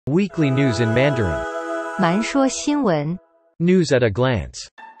Weekly news in Mandarin. 蛮说新闻 News at a glance.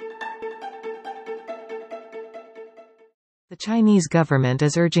 The Chinese government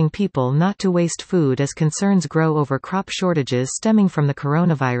is urging people not to waste food as concerns grow over crop shortages stemming from the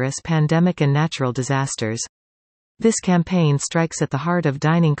coronavirus pandemic and natural disasters. This campaign strikes at the heart of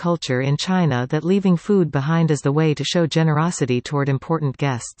dining culture in China that leaving food behind is the way to show generosity toward important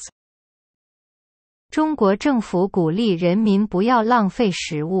guests. 中国政府鼓励人民不要浪费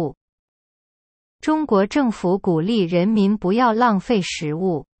食物。中国政府鼓励人民不要浪费食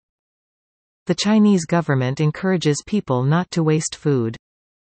物。The Chinese government encourages people not to waste food.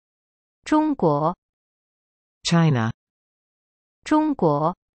 中国 China. 中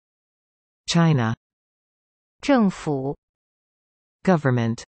国 China. 政府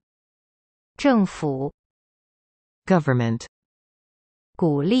Government. 政府 Government.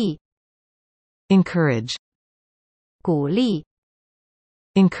 鼓励 Encourage. 鼓励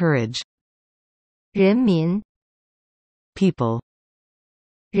Encourage. 人民 People.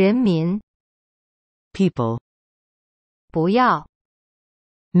 人民 People. 不要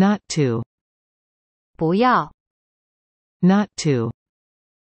Not to. 不要 Not to.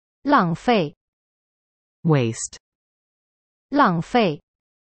 浪费 Waste. 浪费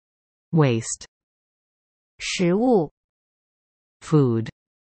Waste. 食物 Food.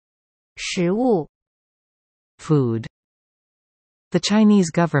 食物 Food. The Chinese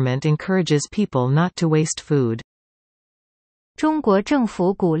government encourages people not to waste food. 中国政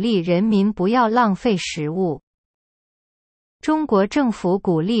府鼓励人民不要浪费食物。中国政府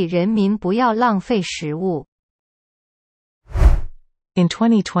鼓励人民不要浪费食物。In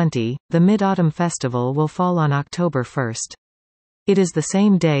 2020, the Mid-Autumn Festival will fall on October 1st. It is the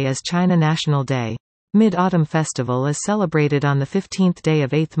same day as China National Day. Mid-Autumn Festival is celebrated on the 15th day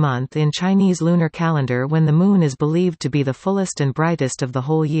of 8th month in Chinese lunar calendar when the moon is believed to be the fullest and brightest of the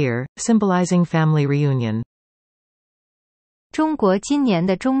whole year, symbolizing family reunion. 中国今年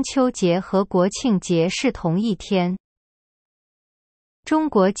的中秋节和国庆节是同一天。中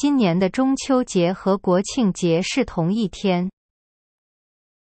国今年的中秋节和国庆节是同一天。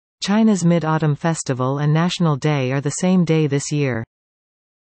China's Mid-Autumn Festival and National Day are the same day this year.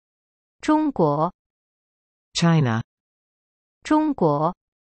 中国 China. 中国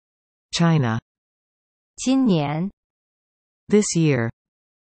China. 今年 This year.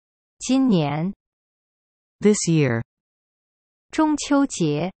 今年 This year. 中秋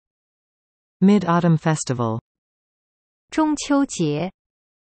节 Mid-Autumn Festival. 中秋节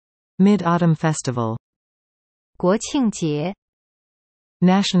Mid-Autumn Festival. 国庆节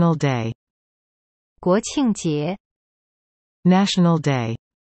National Day. 国庆节 National Day.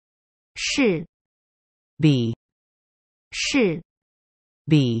 是 B. 是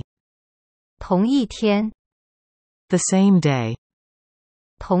B. 同一天 The same day.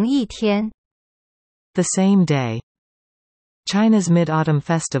 同一天 The same day. China's Mid-Autumn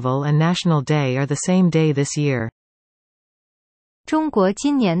Festival and National Day are the same day this year. 中国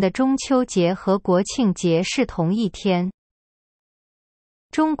今年的中秋节和国庆节是同一天。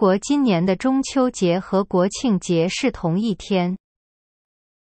中国今年的中秋节和国庆节是同一天。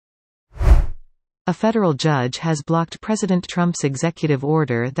A federal judge has blocked President Trump's executive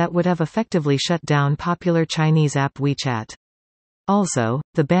order that would have effectively shut down popular Chinese app Wechat. Also,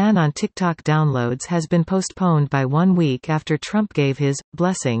 the ban on TikTok downloads has been postponed by 1 week after Trump gave his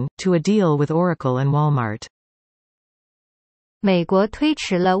blessing to a deal with Oracle and Walmart. 美国推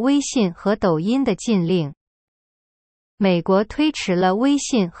迟了微信和抖音的禁令。美国推迟了微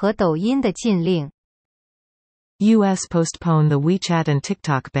信和抖音的禁令。U.S. postponed the WeChat and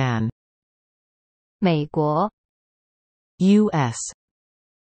TikTok ban. 美国 U.S.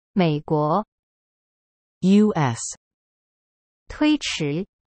 美国 U.S. 推迟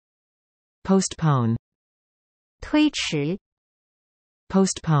Postpone. 推迟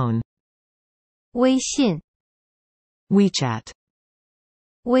Postpone. 微信 WeChat.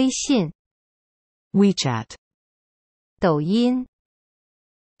 微信 WeChat. 抖音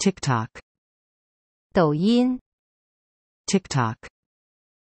TikTok. 抖音 TikTok.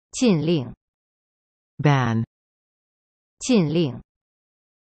 禁令 Ban. 禁令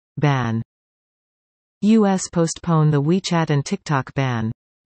Ban. U.S. postponed the WeChat and TikTok ban.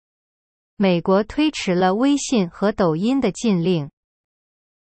 美国推迟了微信和抖音的禁令。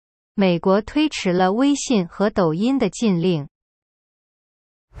美国推迟了微信和抖音的禁令。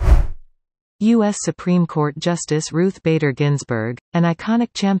U.S. Supreme Court Justice Ruth Bader Ginsburg, an iconic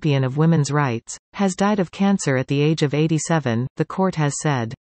champion of women's rights, has died of cancer at the age of 87, the court has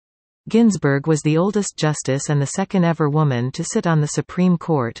said. Ginsburg was the oldest justice and the second ever woman to sit on the Supreme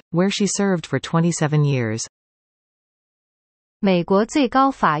Court, where she served for 27 years. 美国最高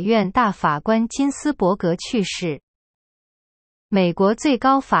法院大法官金斯伯格去世。美国最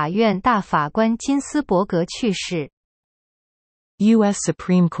高法院大法官金斯伯格去世。U.S.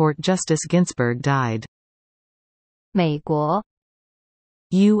 Supreme Court Justice Ginsburg died. 美国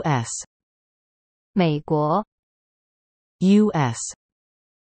U.S. 美国 U.S.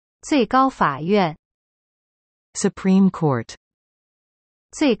 最高法院 Supreme Court.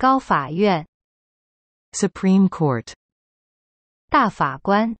 最高法院 Supreme Court. 大法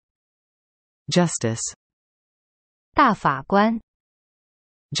官 Justice. 大法官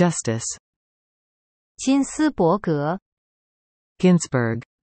Justice. 金斯伯格 Ginsburg.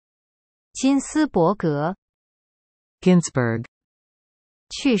 金斯伯格 Ginsburg.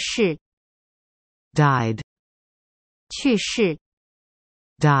 去世 Died. 去世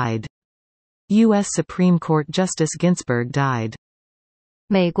Died. U.S. Supreme Court Justice Ginsburg died.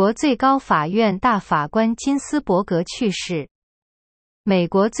 美国最高法院大法官金斯伯格去世。美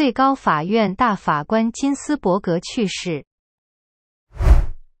国最高法院大法官金斯伯格去世。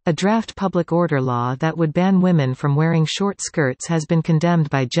A draft public order law that would ban women from wearing short skirts has been condemned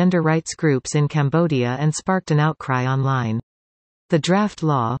by gender rights groups in Cambodia and sparked an outcry online. The draft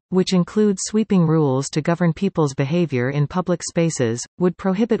law, which includes sweeping rules to govern people's behavior in public spaces, would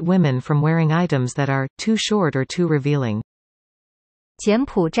prohibit women from wearing items that are too short or too revealing. 柬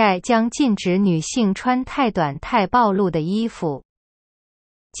埔寨将禁止女性穿太短太暴露的衣服。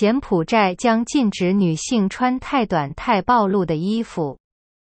柬埔寨将禁止女性穿太短太暴露的衣服。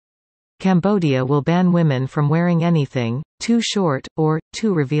Cambodia will ban women from wearing anything too short or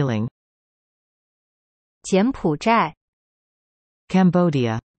too revealing. 柬埔寨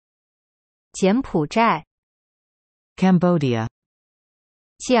Cambodia. 柬埔寨 Cambodia.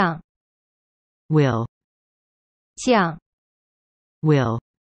 降 Will. 降 Will.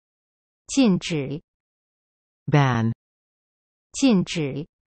 禁止 Ban. 禁止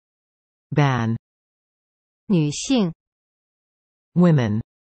Ban. 女性 Women.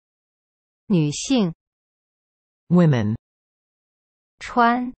 女性 Women.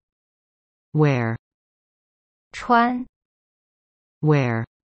 穿 Wear. 穿 Wear.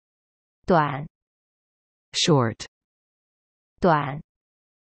 短 Short. 短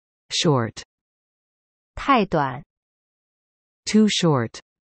Short. 太短 Too short.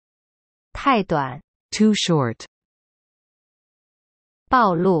 太短 Too short.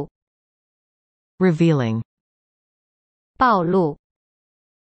 暴露 Revealing. 暴露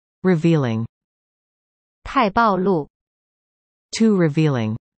Revealing. 太暴露 Too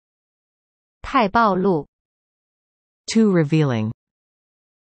revealing. 太暴露 Too revealing.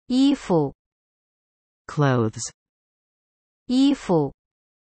 衣服 Clothes. 衣服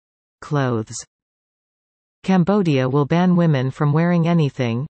Clothes. Cambodia will ban women from wearing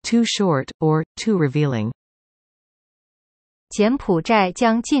anything too short or too revealing. 柬埔寨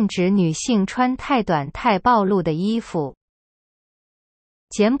将禁止女性穿太短太暴露的衣服。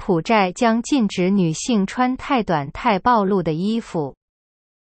柬埔寨将禁止女性穿太短太暴露的衣服。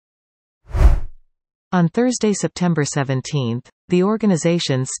On Thursday, September 17, the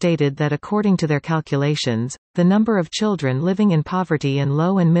organization stated that according to their calculations, the number of children living in poverty in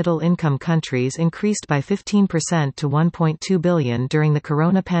low and middle-income countries increased by 15% to 1.2 billion during the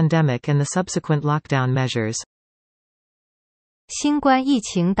corona pandemic and the subsequent lockdown measures. 新冠疫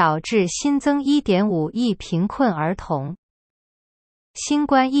情导致新增 1.5 亿贫困儿童。新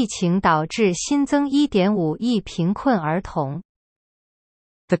冠疫情导致新增 1.5 亿贫困儿童。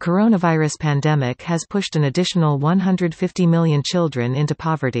The coronavirus pandemic has pushed an additional 150 million children into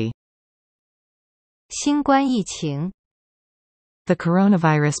poverty. 新冠疫情 The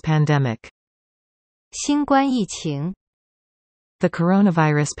coronavirus pandemic. 新冠疫情 The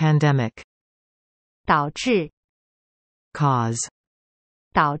coronavirus pandemic. 导致 Cause.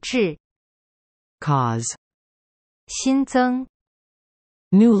 导致 Cause. 新增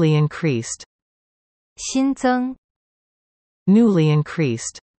Newly increased. 新增 Newly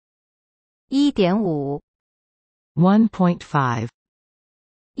increased. 1.5 1.5.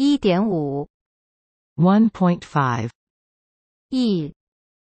 1.5 1.5. 亿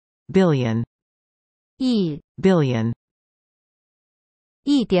Billion. 亿 Billion.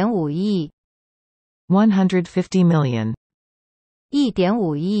 1.5亿 150 million.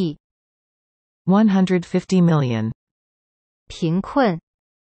 1.5亿 150 million. 贫困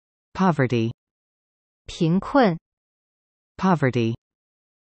Poverty. 贫困 Poverty.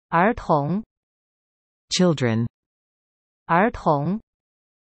 儿童 Children. 儿童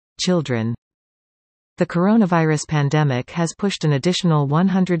Children. The coronavirus pandemic has pushed an additional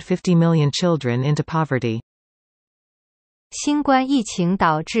 150 million children into poverty. 新冠疫情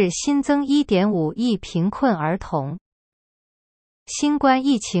导致新增 1.5 亿贫困儿童。新冠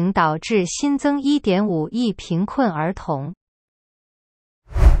疫情导致新增 1.5 亿贫困儿童。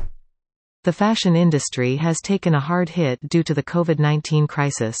The fashion industry has taken a hard hit due to the COVID-19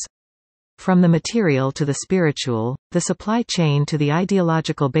 crisis. From the material to the spiritual, the supply chain to the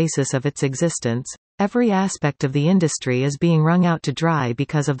ideological basis of its existence, every aspect of the industry is being wrung out to dry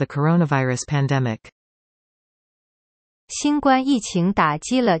because of the coronavirus pandemic. 新冠疫情打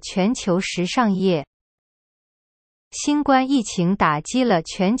击了全球时尚业。新冠疫情打击了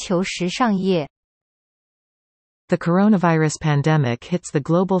全球时尚业。The coronavirus pandemic hits the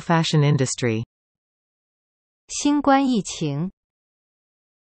global fashion industry. 新冠疫情。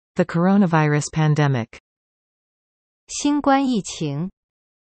The coronavirus pandemic. 新冠疫情。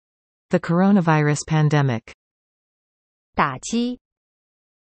The coronavirus pandemic. 打击。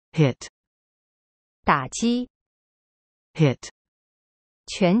Hit. 打击。Hit.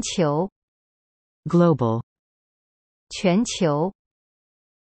 全球。Global. 全球。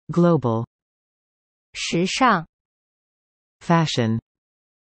Global. 时尚。Fashion.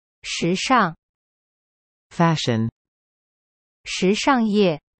 时尚。Fashion. 时尚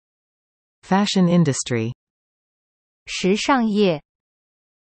业。Fashion industry. 时尚业。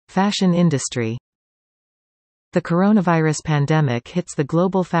Fashion industry. The coronavirus pandemic hits the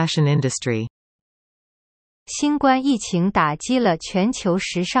global fashion industry. 新冠疫情打击了全球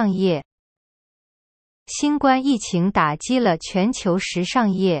时尚业。新冠疫情打击了全球时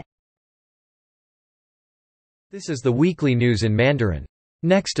尚业。This is the weekly news in Mandarin.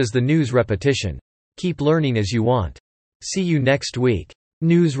 Next is the news repetition. Keep learning as you want. See you next week.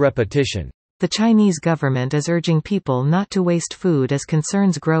 News repetition. The Chinese government is urging people not to waste food as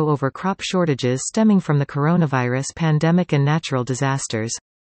concerns grow over crop shortages stemming from the coronavirus pandemic and natural disasters.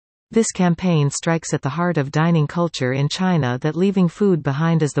 This campaign strikes at the heart of dining culture in China that leaving food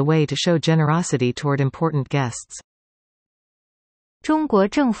behind is the way to show generosity toward important guests. 中国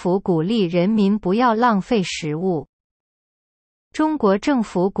政府鼓励人民不要浪费食物。中国政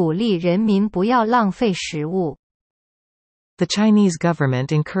府鼓励人民不要浪费食物。The Chinese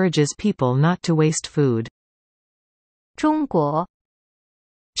government encourages people not to waste food. 中国。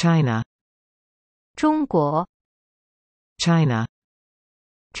China. 中国。China.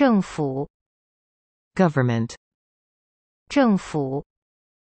 政府。Government. 政府。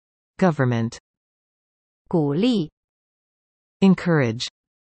Government. 鼓励。Encourage.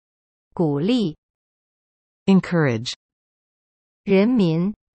 鼓励。Encourage. 人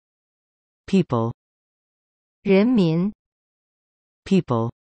民。People. 人民。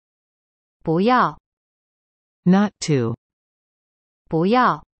People. 不要。Not to. 不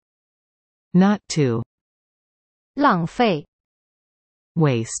要。Not to. 浪费。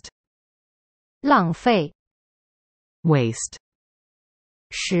Waste. 浪费。Waste.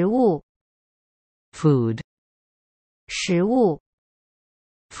 食物。Food. 食物。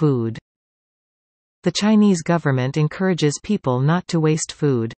Food. The Chinese government encourages people not to waste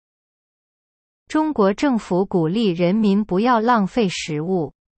food. 中国政府鼓励人民不要浪费食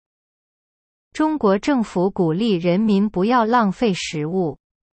物。中国政府鼓励人民不要浪费食物。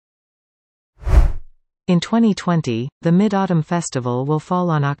In 2020, the Mid-Autumn Festival will fall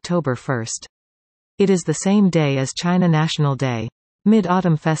on October 1st. It is the same day as China National Day.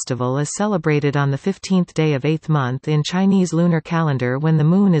 Mid-Autumn Festival is celebrated on the 15th day of 8th month in Chinese lunar calendar when the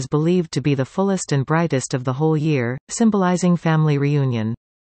moon is believed to be the fullest and brightest of the whole year, symbolizing family reunion.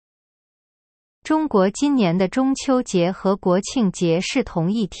 中国今年的中秋节和国庆节是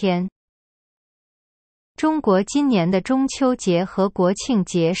同一天。中国今年的中秋节和国庆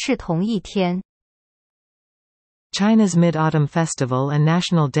节是同一天。China's Mid-Autumn Festival and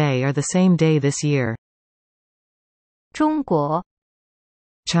National Day are the same day this year. 中国。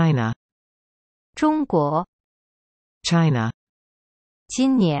China. 中国。China.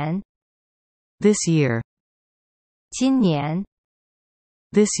 今年。This year. 今年。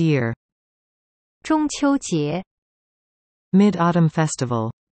This year. 中秋节。Mid-Autumn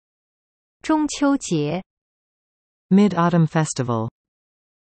Festival. 中秋节。Mid-Autumn Festival.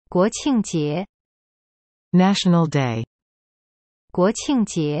 国庆节。National Day. 国庆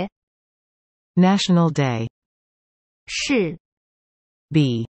节。National Day. 是。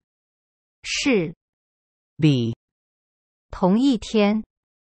B. 是。B. 同一天。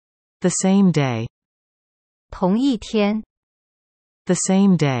The same day. 同一天。The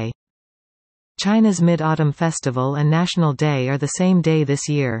same day. China's Mid-Autumn Festival and National Day are the same day this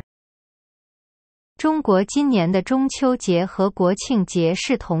year. 中国今年的中秋节和国庆节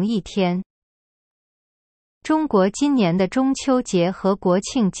是同一天。中国今年的中秋节和国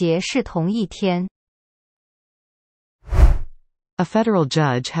庆节是同一天。A federal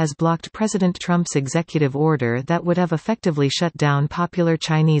judge has blocked President Trump's executive order that would have effectively shut down popular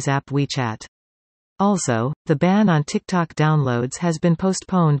Chinese app WeChat. Also, the ban on TikTok downloads has been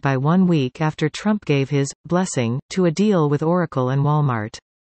postponed by 1 week after Trump gave his blessing to a deal with Oracle and Walmart.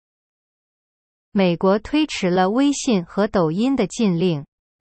 美国推迟了微信和抖音的禁令。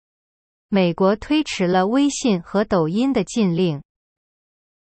美国推迟了微信和抖音的禁令。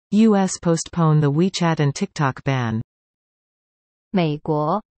U.S. postpone the WeChat and TikTok ban. 美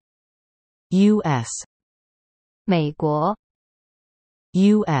国 U.S. 美国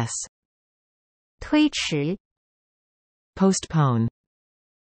U.S. 推迟 postpone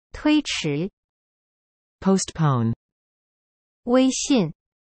推迟 postpone 微信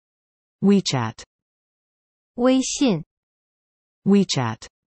WeChat 微信 WeChat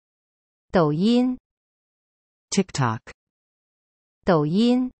抖音 TikTok 抖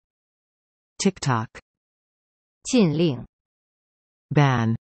音 TikTok 禁令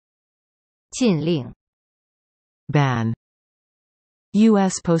ban 禁令 ban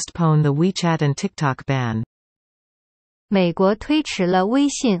U.S. postpone the WeChat and TikTok ban. 美国推迟了微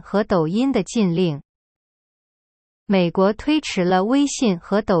信和抖音的禁令。美国推迟了微信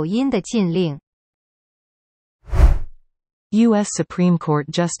和抖音的禁令。U.S. Supreme Court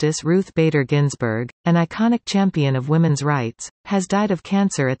Justice Ruth Bader Ginsburg, an iconic champion of women's rights, has died of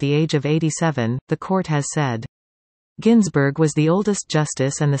cancer at the age of 87, the court has said. Ginsburg was the oldest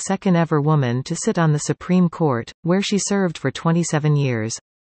justice and the second ever woman to sit on the Supreme Court, where she served for 27 years.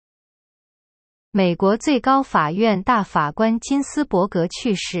 美国最高法院大法官金斯伯格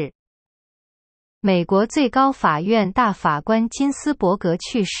去世。美国最高法院大法官金斯伯格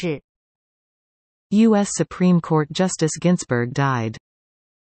去世。U.S. Supreme Court Justice Ginsburg died.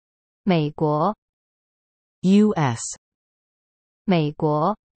 美国 U.S. 美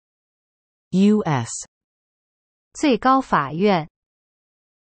国 U.S. 最高法院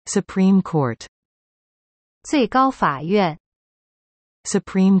Supreme Court 最高法院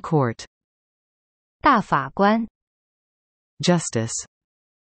Supreme Court 大法官 Justice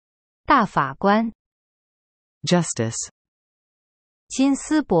大法官 Justice 金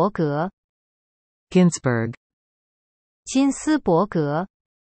斯伯格 Ginsburg 金斯伯格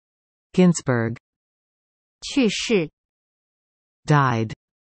Ginsburg 去世 died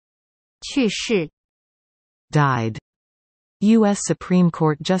去世 died. U.S. Supreme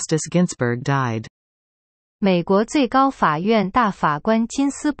Court Justice Ginsburg died. 美国最高法院大法官金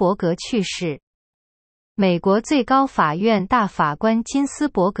斯伯格去世。美国最高法院大法官金斯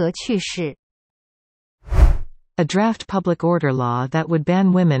伯格去世。A draft public order law that would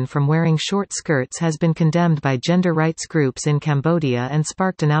ban women from wearing short skirts has been condemned by gender rights groups in Cambodia and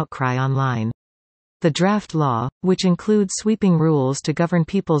sparked an outcry online. The draft law, which includes sweeping rules to govern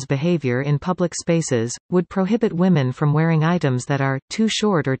people's behavior in public spaces, would prohibit women from wearing items that are too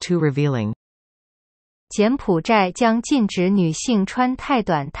short or too revealing. 柬埔寨将禁止女性穿太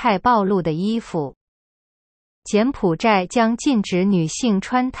短太暴露的衣服。柬埔寨将禁止女性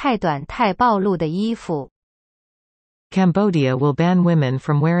穿太短太暴露的衣服。Cambodia will ban women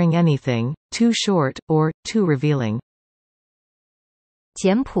from wearing anything too short or too revealing.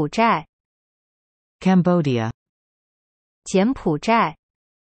 柬埔寨 Cambodia 柬埔寨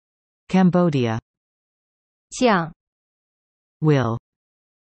Cambodia 降 will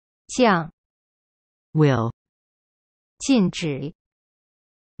降 will 禁止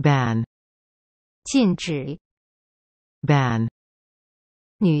ban 禁止 ban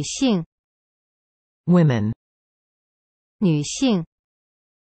女性 women 女性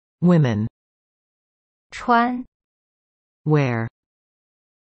women 穿 wear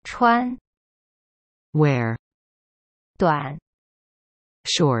穿 wear 短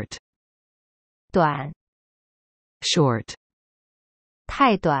short 短 short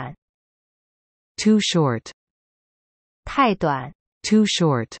太短 too short 太短 too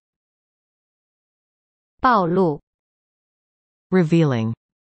short 暴露 revealing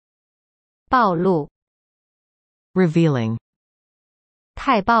暴露 revealing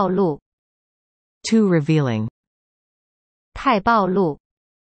太暴露 too revealing 太暴露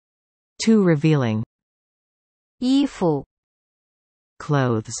too revealing 衣服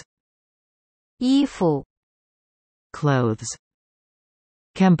clothes 衣服 clothes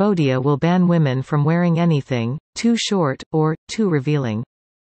Cambodia will ban women from wearing anything too short or too revealing.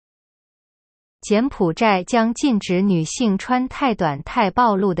 柬埔寨将禁止女性穿太短太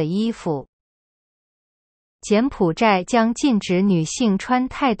暴露的衣服。柬埔寨将禁止女性穿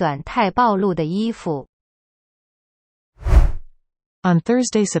太短太暴露的衣服。On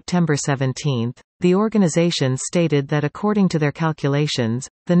Thursday, September 17, the organization stated that according to their calculations,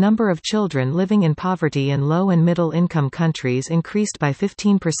 the number of children living in poverty in low- and middle-income countries increased by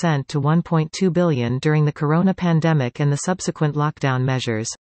 15% to 1.2 billion during the corona pandemic and the subsequent lockdown measures.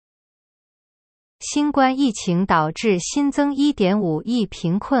 新冠疫情导致新增 1.5 亿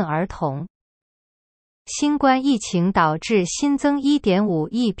贫困儿童。新冠疫情导致新增 1.5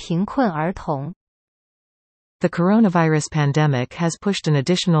 亿贫困儿童。The coronavirus pandemic has pushed an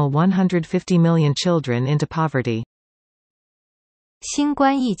additional 150 million children into poverty. 新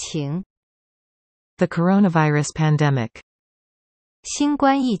冠疫情。The coronavirus pandemic. 新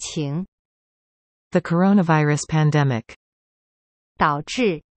冠疫情。The coronavirus pandemic. 导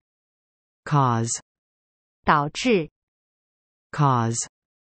致。Cause. 导致。Cause.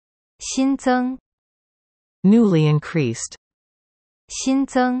 新增。Newly increased. 新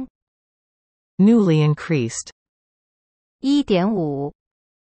增。Newly increased. 1.5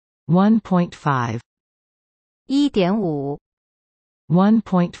 1.5 1.5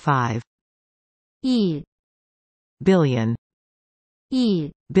 1.5 亿 billion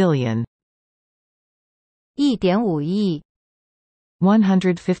亿 billion 1.5亿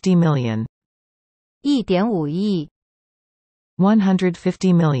150 million 1.5亿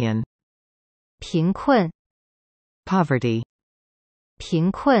150 million 贫困 poverty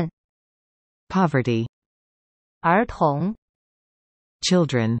贫困 poverty 儿童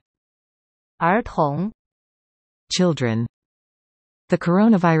children 儿童 children. The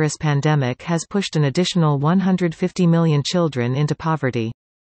coronavirus pandemic has pushed an additional 150 million children into poverty.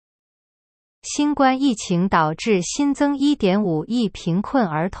 新冠疫情导致新增 1.5 亿贫困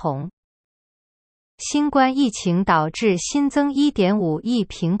儿童。新冠疫情导致新增 1.5 亿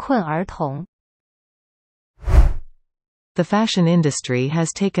贫困儿童。The fashion industry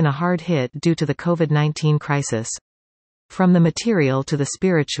has taken a hard hit due to the COVID-19 crisis. From the material to the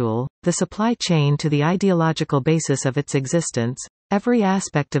spiritual, the supply chain to the ideological basis of its existence, every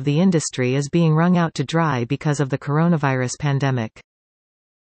aspect of the industry is being wrung out to dry because of the coronavirus pandemic.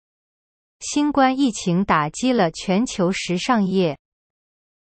 新冠疫情打击了全球时尚业。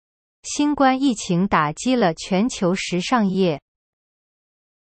新冠疫情打击了全球时尚业。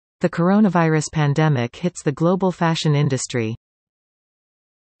The coronavirus pandemic hits the global fashion industry.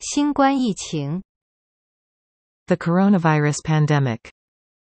 新冠疫情。The coronavirus pandemic.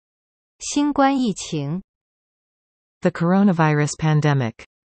 新冠疫情。The coronavirus pandemic.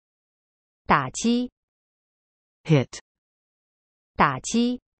 打击。Hit. 打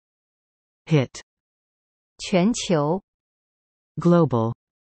击。Hit. 全球。Global.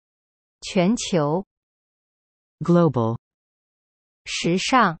 全球。Global. 时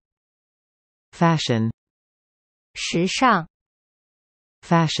尚。Fashion. 时尚。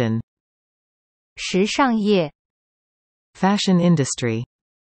Fashion. 时尚业。Fashion industry.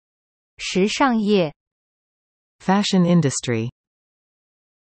 时尚业。Fashion industry.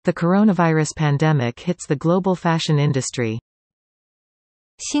 The coronavirus pandemic hits the global fashion industry.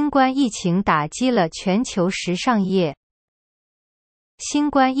 新冠疫情打击了全球时尚业。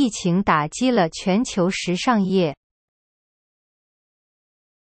新冠疫情打击了全球时尚业。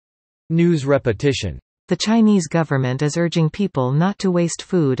News repetition. The Chinese government is urging people not to waste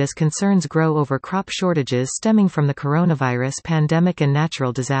food as concerns grow over crop shortages stemming from the coronavirus pandemic and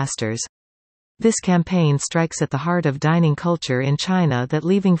natural disasters. This campaign strikes at the heart of dining culture in China that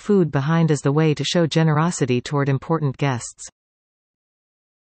leaving food behind is the way to show generosity toward important guests.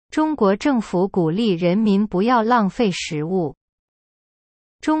 中国政府鼓励人民不要浪费食物。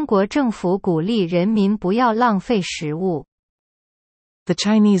中国政府鼓励人民不要浪费食物。The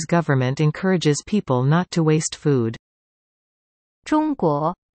Chinese government encourages people not to waste food. 中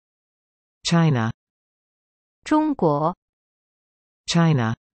国 China. 中国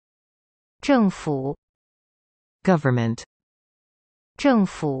China. 政府 Government. 政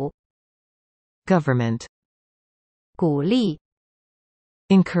府 Government. 鼓励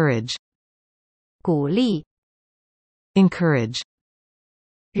Encourage. 鼓励 Encourage.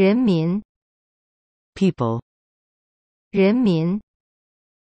 人民 People. 人民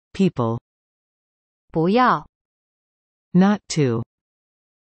People. 不要 Not to.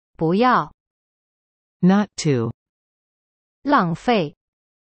 不要 Not to. 浪费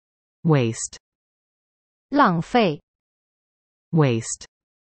Waste. 浪费 Waste.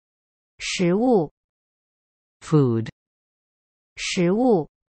 食物 Food. 食物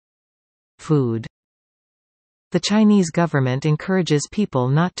Food. The Chinese government encourages people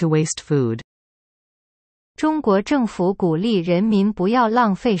not to waste food. 中国政府鼓励人民不要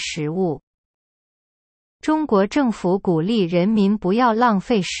浪费食物。中国政府鼓励人民不要浪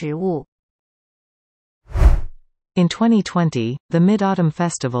费食物。In 2020, the Mid-Autumn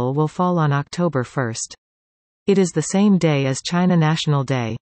Festival will fall on October 1st. It is the same day as China National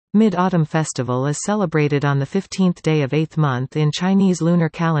Day. Mid-Autumn Festival is celebrated on the 15th day of 8th month in Chinese lunar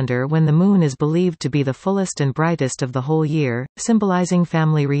calendar when the moon is believed to be the fullest and brightest of the whole year, symbolizing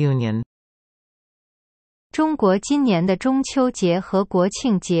family reunion. 中国今年的中秋节和国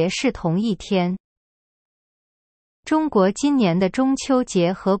庆节是同一天。中国今年的中秋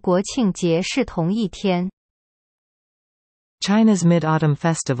节和国庆节是同一天。China's Mid-Autumn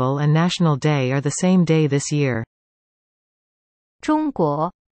Festival and National Day are the same day this year. 中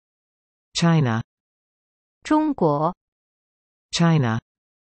国 China. 中国 China.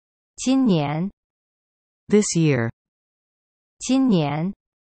 今年 This year. 今年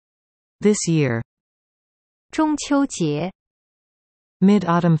This year. 中秋节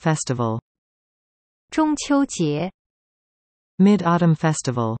Mid-Autumn Festival. 中秋节 Mid-Autumn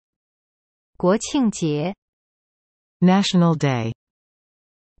Festival. 国庆节 National Day.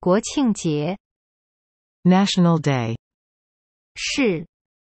 国庆节 National Day. 是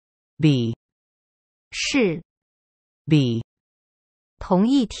B. 是 B. 同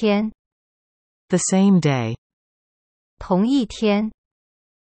一天 The same day. 同一天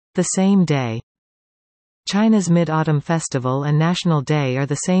The same day. China's Mid-Autumn Festival and National Day are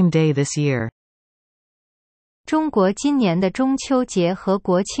the same day this year. 中国今年的中秋节和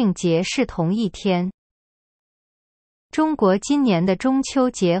国庆节是同一天。中国今年的中秋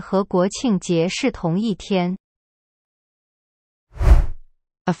节和国庆节是同一天。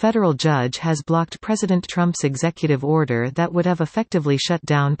A federal judge has blocked President Trump's executive order that would have effectively shut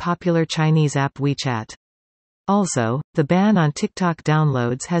down popular Chinese app Wechat. Also, the ban on TikTok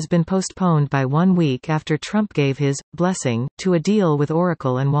downloads has been postponed by 1 week after Trump gave his blessing to a deal with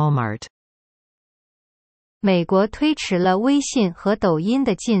Oracle and Walmart. 美国推迟了微信和抖音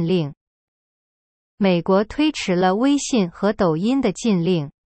的禁令。美国推迟了微信和抖音的禁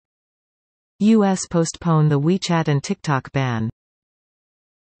令。U.S. postponed the WeChat and TikTok ban.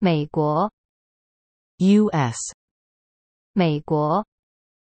 美国 U.S. 美国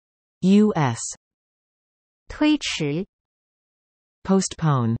U.S. 推迟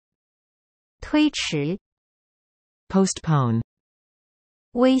postpone. 推迟 postpone.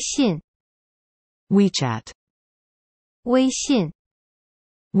 微信 WeChat. 微信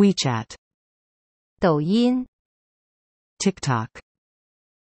WeChat. 抖音 TikTok.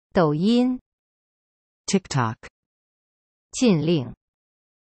 抖音 TikTok. 禁令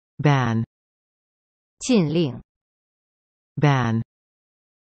ban. 禁令 ban.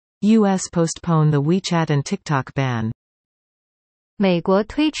 U.S. postponed the WeChat and TikTok ban. 美国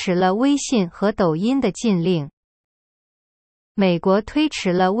推迟了微信和抖音的禁令。美国推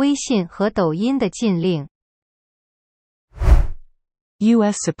迟了微信和抖音的禁令。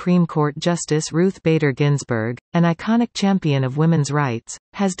U.S. Supreme Court Justice Ruth Bader Ginsburg, an iconic champion of women's rights,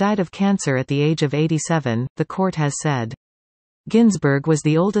 has died of cancer at the age of 87, the court has said. Ginsburg was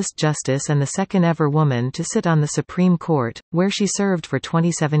the oldest justice and the second ever woman to sit on the Supreme Court, where she served for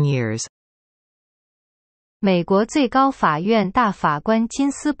 27 years. 美国最高法院大法官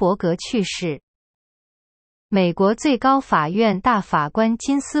金斯伯格去世。美国最高法院大法官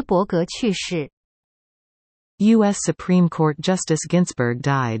金斯伯格去世。U.S. Supreme Court Justice Ginsburg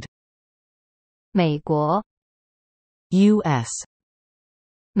died. 美国 U.S.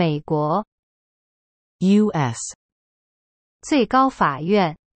 美国 U.S. 最高法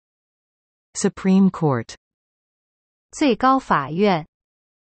院 Supreme Court. 最高法院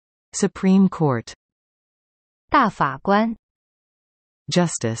Supreme Court. 大法官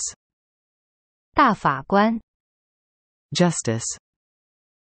Justice. 大法官 Justice.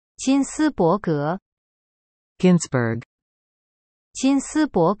 金斯伯格 Ginsburg. 金斯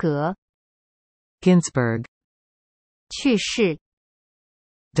伯格 Ginsburg. 去世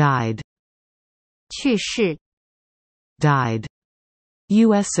Died. 去世 Died.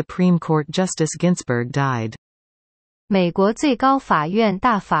 U.S. Supreme Court Justice Ginsburg died. 美国最高法院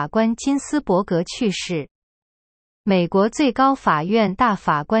大法官金斯伯格去世。美国最高法院大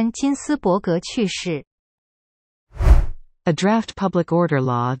法官金斯伯格去世。A draft public order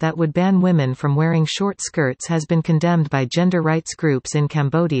law that would ban women from wearing short skirts has been condemned by gender rights groups in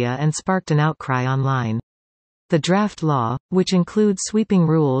Cambodia and sparked an outcry online. The draft law, which includes sweeping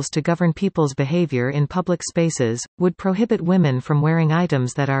rules to govern people's behavior in public spaces, would prohibit women from wearing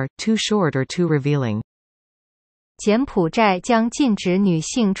items that are too short or too revealing. 柬埔寨将禁止女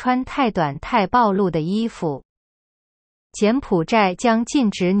性穿太短太暴露的衣服。柬埔寨将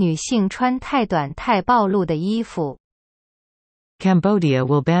禁止女性穿太短太暴露的衣服。Cambodia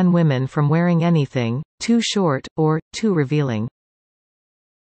will ban women from wearing anything too short or too revealing.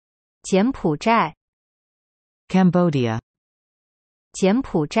 柬埔寨 Cambodia. 柬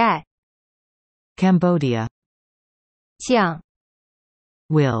埔寨 Cambodia. 降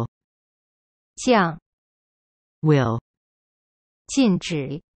Will. 降 Will. 禁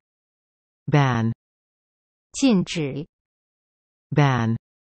止 Ban. 禁止 Ban.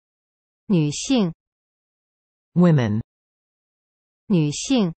 女性 Women. 女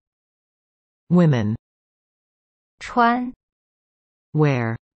性 Women. 穿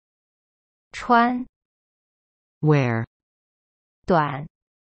Wear. 穿 Wear. 短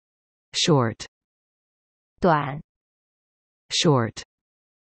Short. 短 Short.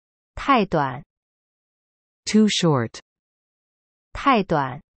 太短 Too short. 太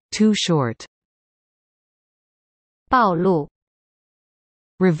短 Too short. 暴露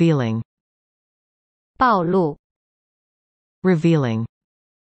Revealing. 暴露 Revealing.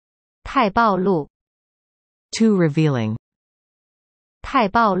 太暴露 Too revealing. 太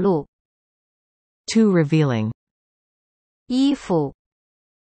暴露 Too revealing. 衣服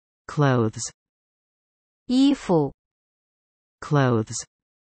Clothes. 衣服 Clothes.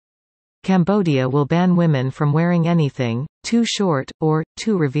 Cambodia will ban women from wearing anything too short or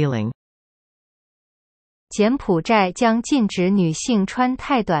too revealing. 柬埔寨将禁止女性穿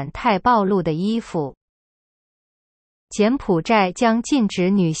太短太暴露的衣服。柬埔寨将禁止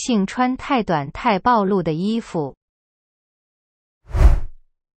女性穿太短太暴露的衣服。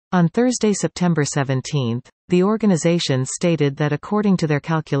On Thursday, September 17, the organization stated that according to their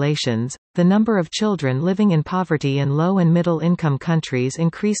calculations, the number of children living in poverty in low and middle-income countries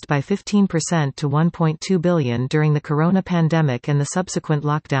increased by 15% to 1.2 billion during the corona pandemic and the subsequent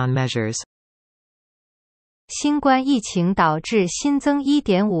lockdown measures. 新冠疫情导致新增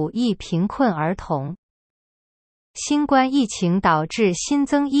 1.5 亿贫困儿童。新冠疫情导致新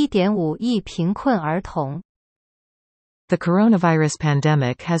增 1.5 亿贫困儿童。The coronavirus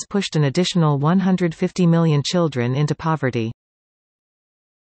pandemic has pushed an additional 150 million children into poverty.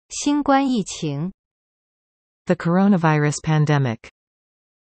 新冠疫情 The coronavirus pandemic.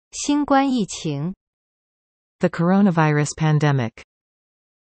 新冠疫情 The coronavirus pandemic.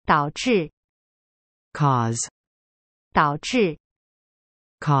 导致 Cause. 导致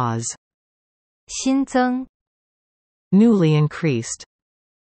Cause. 新增 Newly increased.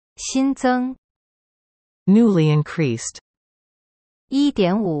 新增 Newly increased.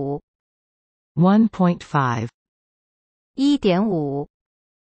 1.5 1.5. 1.5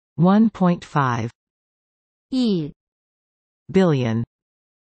 1.5. 亿 Billion.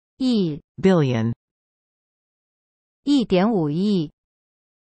 亿 Billion. 1.5亿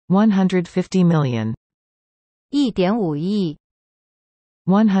 150 million. 1.5亿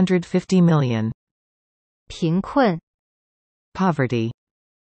 150 million. 贫困 Poverty.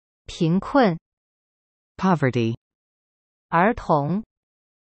 贫困 Poverty. 儿童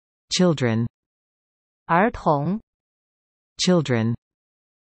Children. 儿童 Children.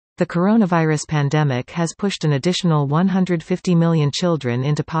 The coronavirus pandemic has pushed an additional 150 million children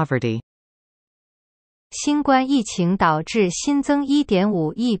into poverty. 新冠疫情导致新增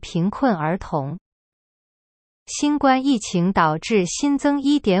 1.5 亿贫困儿童。新冠疫情导致新增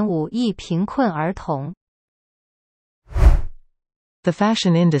 1.5 亿贫困儿童。The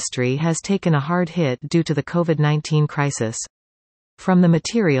fashion industry has taken a hard hit due to the COVID-19 crisis. From the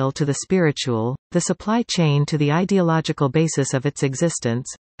material to the spiritual, the supply chain to the ideological basis of its existence,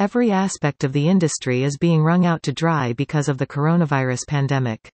 every aspect of the industry is being wrung out to dry because of the coronavirus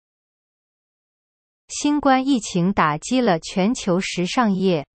pandemic. 新冠疫情打击了全球时尚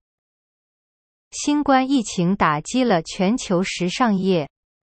业。新冠疫情打击了全球时尚业。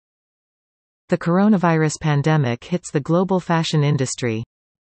The coronavirus pandemic hits the global fashion industry.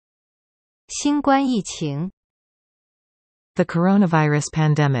 新冠疫情 The coronavirus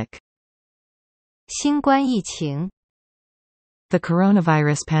pandemic. 新冠疫情 The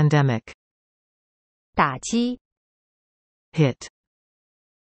coronavirus pandemic. 打击 Hit.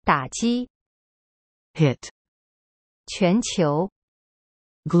 打击 Hit. 全球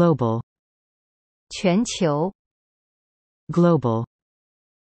Global. 全球 Global.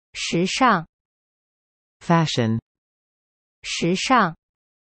 时尚 Fashion. 时尚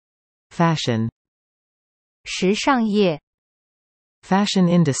Fashion. 时尚业 Fashion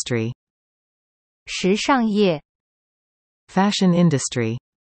industry. 时尚业 Fashion industry.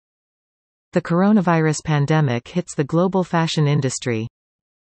 The coronavirus pandemic hits the global fashion industry.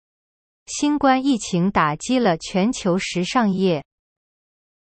 新冠疫情打击了全球时尚业。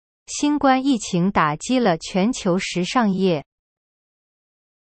新冠疫情打击了全球时尚业。